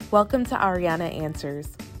Welcome to Ariana Answers,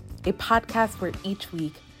 a podcast where each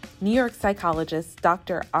week, New York psychologist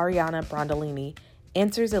Dr. Ariana Brondolini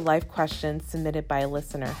answers a life question submitted by a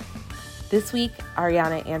listener. This week,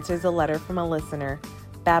 Ariana answers a letter from a listener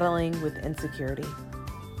battling with insecurity.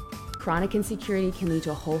 Chronic insecurity can lead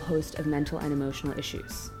to a whole host of mental and emotional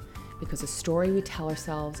issues because the story we tell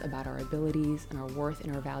ourselves about our abilities and our worth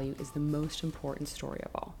and our value is the most important story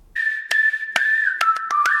of all.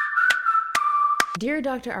 Dear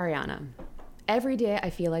Dr. Ariana, every day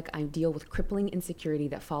I feel like I deal with crippling insecurity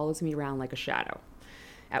that follows me around like a shadow.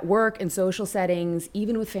 At work, in social settings,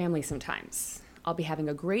 even with family sometimes. I'll be having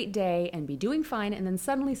a great day and be doing fine, and then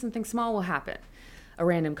suddenly something small will happen. A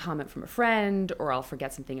random comment from a friend, or I'll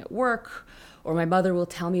forget something at work, or my mother will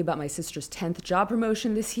tell me about my sister's 10th job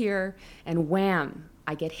promotion this year, and wham,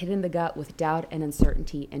 I get hit in the gut with doubt and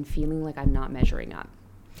uncertainty and feeling like I'm not measuring up.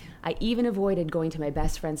 I even avoided going to my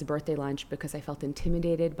best friend's birthday lunch because I felt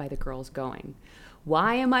intimidated by the girls going.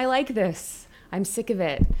 Why am I like this? I'm sick of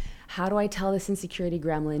it. How do I tell this insecurity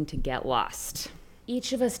gremlin to get lost?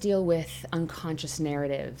 Each of us deal with unconscious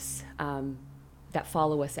narratives that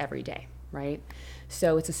follow us every day, right?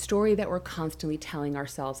 So it's a story that we're constantly telling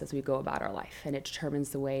ourselves as we go about our life, and it determines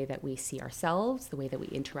the way that we see ourselves, the way that we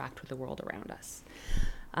interact with the world around us.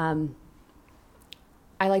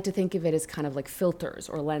 I like to think of it as kind of like filters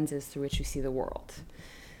or lenses through which we see the world.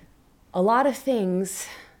 A lot of things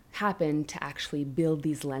happen to actually build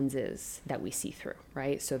these lenses that we see through,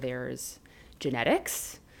 right? So there's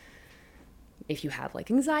genetics. If you have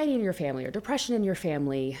like anxiety in your family or depression in your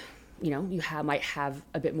family, you might have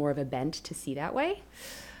a bit more of a bent to see that way.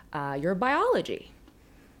 Your biology.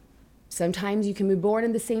 Sometimes you can be born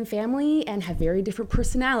in the same family and have very different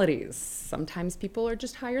personalities. Sometimes people are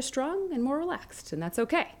just higher strung and more relaxed, and that's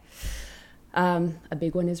okay. A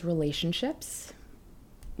big one is relationships.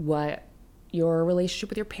 What your relationship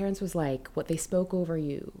with your parents was like, what they spoke over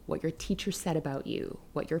you, what your teacher said about you,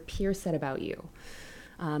 what your peers said about you.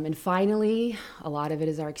 And finally, a lot of it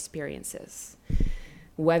is our experiences.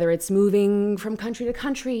 Whether it's moving from country to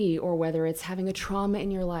country, or whether it's having a trauma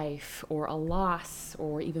in your life, or a loss,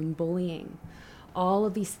 or even bullying, all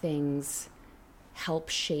of these things help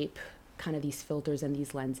shape kind of these filters and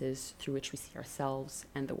these lenses through which we see ourselves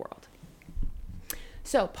and the world.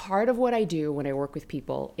 So part of what I do when I work with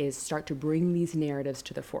people is start to bring these narratives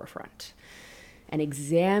to the forefront and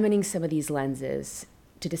examining some of these lenses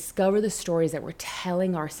to discover the stories that we're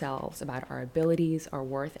telling ourselves about our abilities, our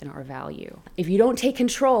worth, and our value. If you don't take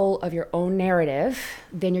control of your own narrative,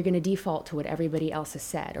 then you're going to default to what everybody else has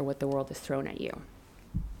said or what the world has thrown at you.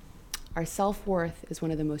 Our self-worth is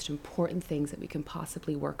one of the most important things that we can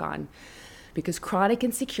possibly work on, because chronic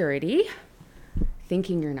insecurity,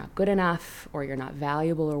 thinking you're not good enough or you're not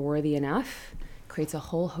valuable or worthy enough, creates a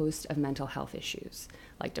whole host of mental health issues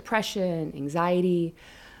like depression, anxiety.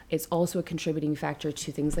 It's also a contributing factor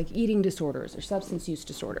to things like eating disorders or substance use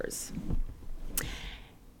disorders.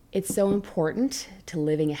 It's so important to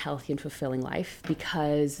living a healthy and fulfilling life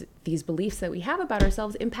because these beliefs that we have about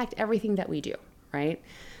ourselves impact everything that we do, right?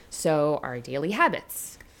 So our daily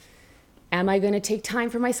habits. Am I going to take time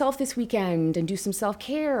for myself this weekend and do some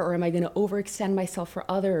self-care, or am I going to overextend myself for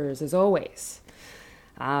others, as always?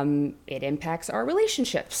 It impacts our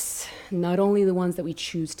relationships, not only the ones that we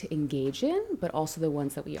choose to engage in, but also the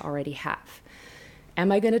ones that we already have.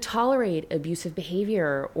 Am I going to tolerate abusive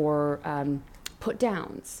behavior or put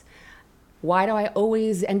downs? Why do I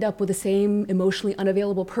always end up with the same emotionally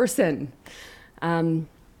unavailable person?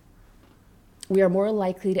 We are more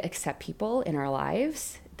likely to accept people in our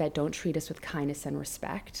lives that don't treat us with kindness and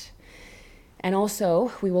respect. And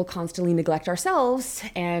also, we will constantly neglect ourselves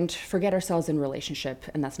and forget ourselves in relationship,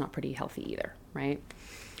 and that's not pretty healthy either, right?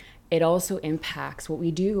 It also impacts what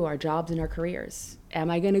we do, our jobs and our careers.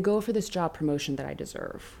 Am I going to go for this job promotion that I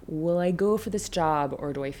deserve? Will I go for this job,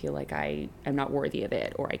 or do I feel like I am not worthy of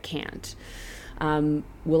it, or I can't?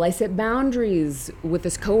 Will I set boundaries with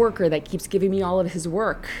this coworker that keeps giving me all of his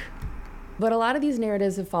work? But a lot of these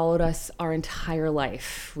narratives have followed us our entire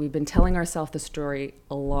life. We've been telling ourselves the story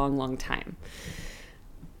a long, long time.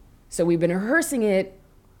 So we've been rehearsing it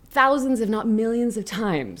thousands, if not millions of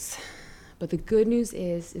times. But the good news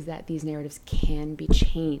is that these narratives can be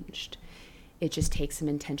changed. It just takes some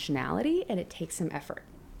intentionality and it takes some effort.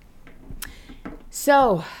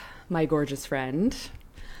 So, my gorgeous friend,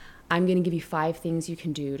 I'm going to give you 5 things you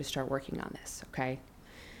can do to start working on this, okay?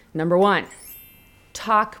 Number 1.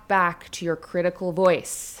 Talk back to your critical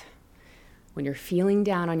voice. When you're feeling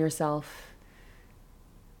down on yourself,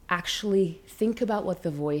 actually think about what the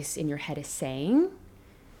voice in your head is saying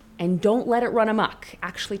and don't let it run amok.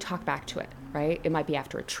 Actually talk back to it, right? It might be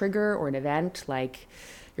after a trigger or an event like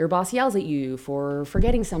your boss yells at you for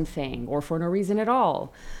forgetting something or for no reason at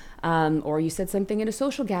all. Or you said something in a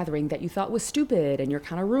social gathering that you thought was stupid and you're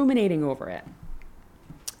kind of ruminating over it.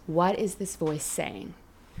 What is this voice saying?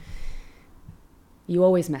 You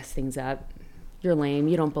always mess things up. You're lame.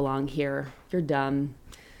 You don't belong here. You're dumb.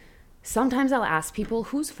 Sometimes I'll ask people,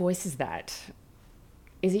 whose voice is that?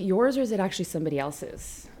 Is it yours or is it actually somebody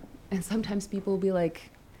else's? And sometimes people will be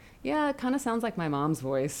like, yeah, it kind of sounds like my mom's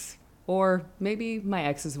voice, or maybe my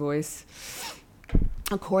ex's voice.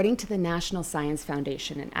 According to the National Science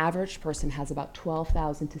Foundation, an average person has about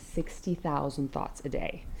 12,000 to 60,000 thoughts a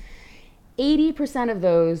day. 80% of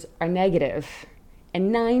those are negative,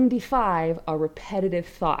 and 95 are repetitive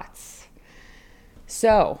thoughts.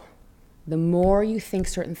 So, the more you think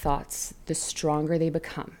certain thoughts, the stronger they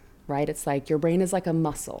become, right? It's like your brain is like a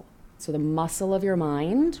muscle. So the muscle of your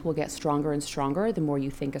mind will get stronger and stronger the more you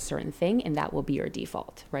think a certain thing, and that will be your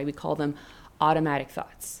default, right? We call them automatic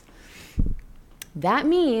thoughts. That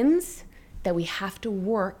means that we have to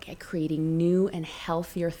work at creating new and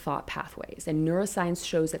healthier thought pathways, and neuroscience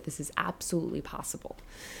shows that this is absolutely possible.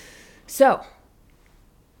 So,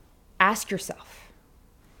 ask yourself,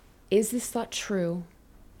 is this thought true?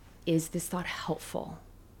 Is this thought helpful?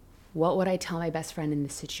 What would I tell my best friend in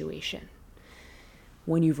this situation?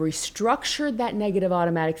 When you've restructured that negative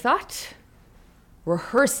automatic thought,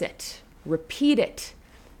 rehearse it, repeat it,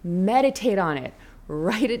 meditate on it,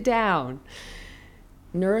 write it down.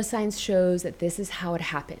 Neuroscience shows that this is how it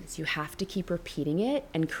happens. You have to keep repeating it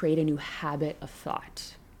and create a new habit of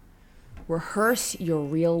thought. Rehearse your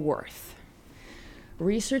real worth.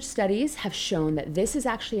 Research studies have shown that this is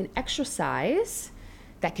actually an exercise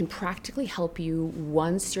that can practically help you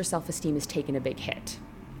once your self-esteem has taken a big hit,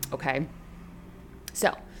 okay?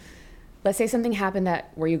 So, let's say something happened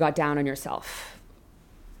where you got down on yourself.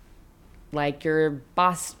 Like your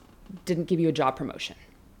boss didn't give you a job promotion.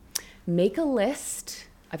 Make a list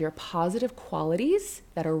of your positive qualities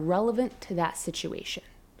that are relevant to that situation.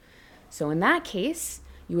 So in that case,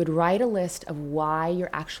 you would write a list of why you're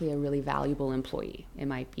actually a really valuable employee. It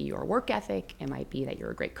might be your work ethic, it might be that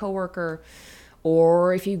you're a great coworker,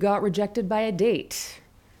 or if you got rejected by a date,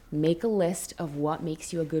 make a list of what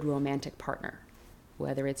makes you a good romantic partner,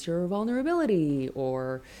 whether it's your vulnerability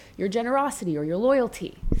or your generosity or your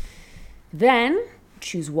loyalty. Then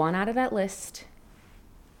choose one out of that list,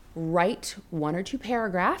 write 1 or 2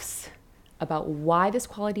 paragraphs about why this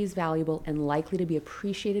quality is valuable and likely to be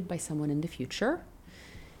appreciated by someone in the future,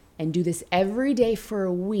 and do this every day for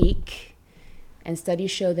a week. And studies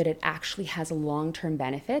show that it actually has long-term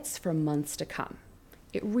benefits for months to come.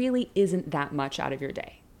 It really isn't that much out of your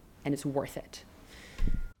day, and it's worth it.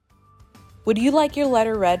 Would you like your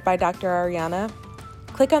letter read by Dr. Ariana?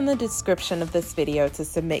 Click on the description of this video to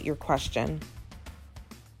submit your question.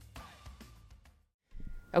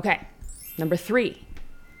 Okay, number 3,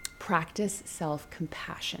 practice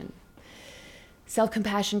self-compassion.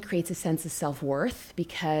 Self-compassion creates a sense of self-worth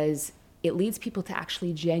because it leads people to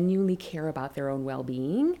actually genuinely care about their own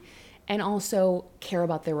well-being and also care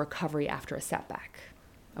about their recovery after a setback,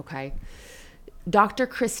 okay? Dr.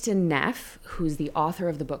 Kristin Neff, who's the author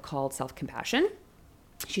of the book called Self-Compassion,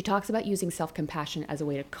 she talks about using self-compassion as a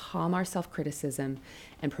way to calm our self-criticism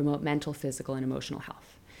and promote mental, physical, and emotional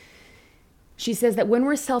health. She says that when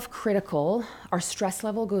we're self-critical, our stress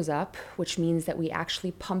level goes up, which means that we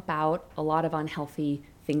actually pump out a lot of unhealthy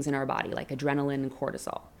things in our body, like adrenaline and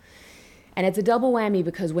cortisol. And it's a double whammy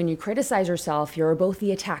because when you criticize yourself, you're both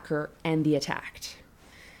the attacker and the attacked.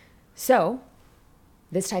 So,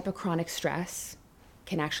 this type of chronic stress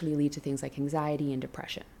can actually lead to things like anxiety and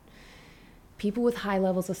depression. People with high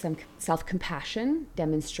levels of self-compassion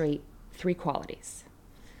demonstrate 3 qualities.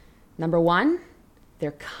 Number 1,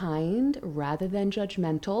 they're kind rather than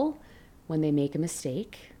judgmental when they make a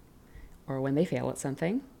mistake or when they fail at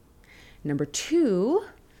something. Number 2,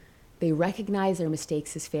 they recognize their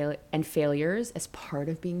mistakes and failures as part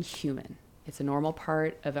of being human. It's a normal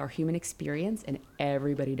part of our human experience, and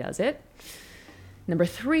everybody does it. Number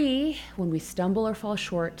 3, when we stumble or fall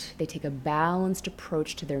short, they take a balanced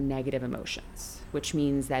approach to their negative emotions, which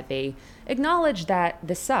means that they acknowledge that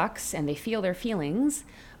this sucks and they feel their feelings,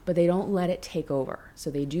 but they don't let it take over. So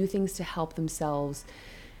they do things to help themselves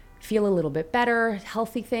feel a little bit better,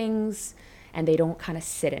 healthy things, and they don't kind of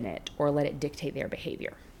sit in it or let it dictate their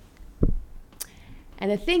behavior. And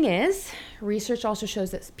the thing is, research also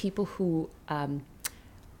shows that people who kind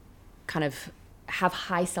of have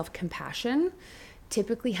high self-compassion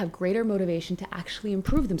typically have greater motivation to actually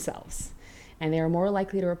improve themselves. And they are more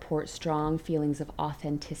likely to report strong feelings of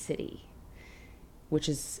authenticity, which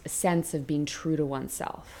is a sense of being true to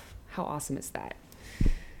oneself. How awesome is that?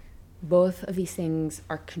 Both of these things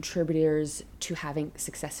are contributors to having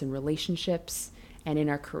success in relationships and in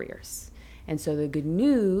our careers. And so the good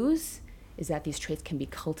news is that these traits can be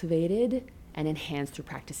cultivated and enhanced through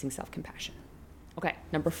practicing self-compassion. Okay,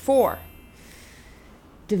 number 4,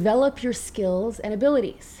 develop your skills and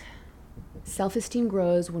abilities. Self-esteem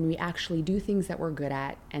grows when we actually do things that we're good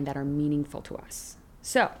at and that are meaningful to us.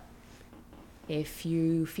 So, if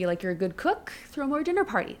you feel like you're a good cook, throw more dinner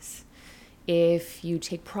parties. If you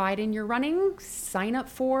take pride in your running, sign up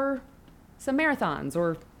for some marathons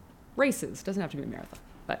or races. Doesn't have to be a marathon,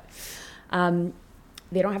 but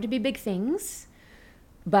they don't have to be big things.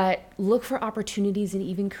 But look for opportunities and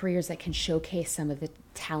even careers that can showcase some of the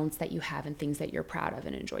talents that you have and things that you're proud of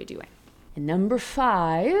and enjoy doing. And number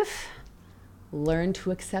 5, learn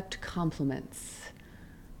to accept compliments.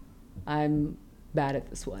 I'm bad at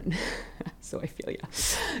this one, so I feel ya.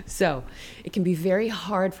 So it can be very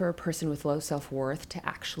hard for a person with low self-worth to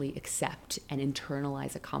actually accept and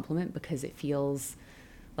internalize a compliment because it feels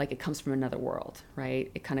like it comes from another world,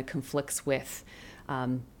 right? It kind of conflicts with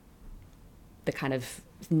the kind of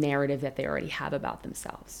narrative that they already have about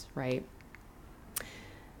themselves, right?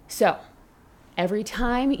 So every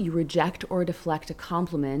time you reject or deflect a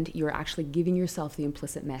compliment, you're actually giving yourself the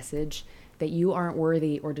implicit message that you aren't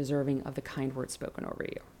worthy or deserving of the kind words spoken over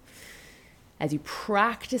you. As you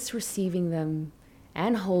practice receiving them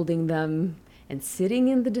and holding them and sitting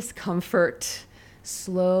in the discomfort,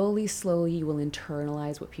 slowly, you will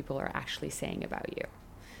internalize what people are actually saying about you.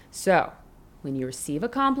 So when you receive a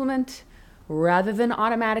compliment, rather than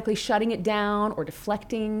automatically shutting it down or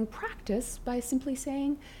deflecting, practice by simply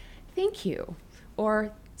saying, "Thank you,"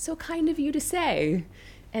 or "So kind of you to say,"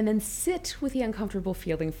 and then sit with the uncomfortable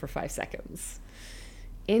feeling for 5 seconds.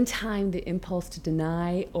 In time, the impulse to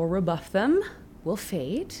deny or rebuff them will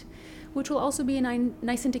fade, which will also be a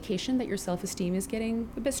nice indication that your self-esteem is getting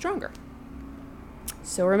a bit stronger.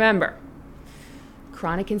 So remember,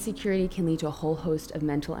 chronic insecurity can lead to a whole host of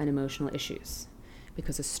mental and emotional issues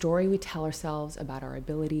because the story we tell ourselves about our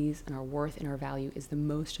abilities and our worth and our value is the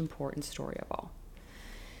most important story of all.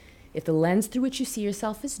 If the lens through which you see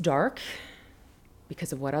yourself is dark,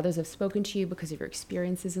 because of what others have spoken to you, because of your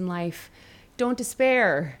experiences in life, don't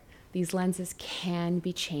despair. These lenses can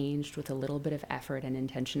be changed with a little bit of effort and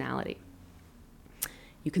intentionality.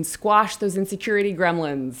 You can squash those insecurity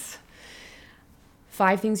gremlins.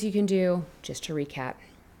 5 things you can do, just to recap,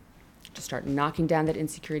 to start knocking down that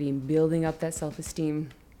insecurity and building up that self-esteem.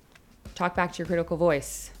 Talk back to your critical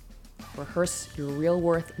voice. Rehearse your real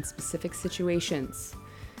worth in specific situations.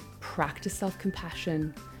 Practice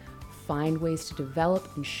self-compassion. Find ways to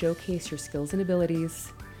develop and showcase your skills and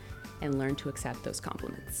abilities, and learn to accept those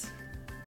compliments.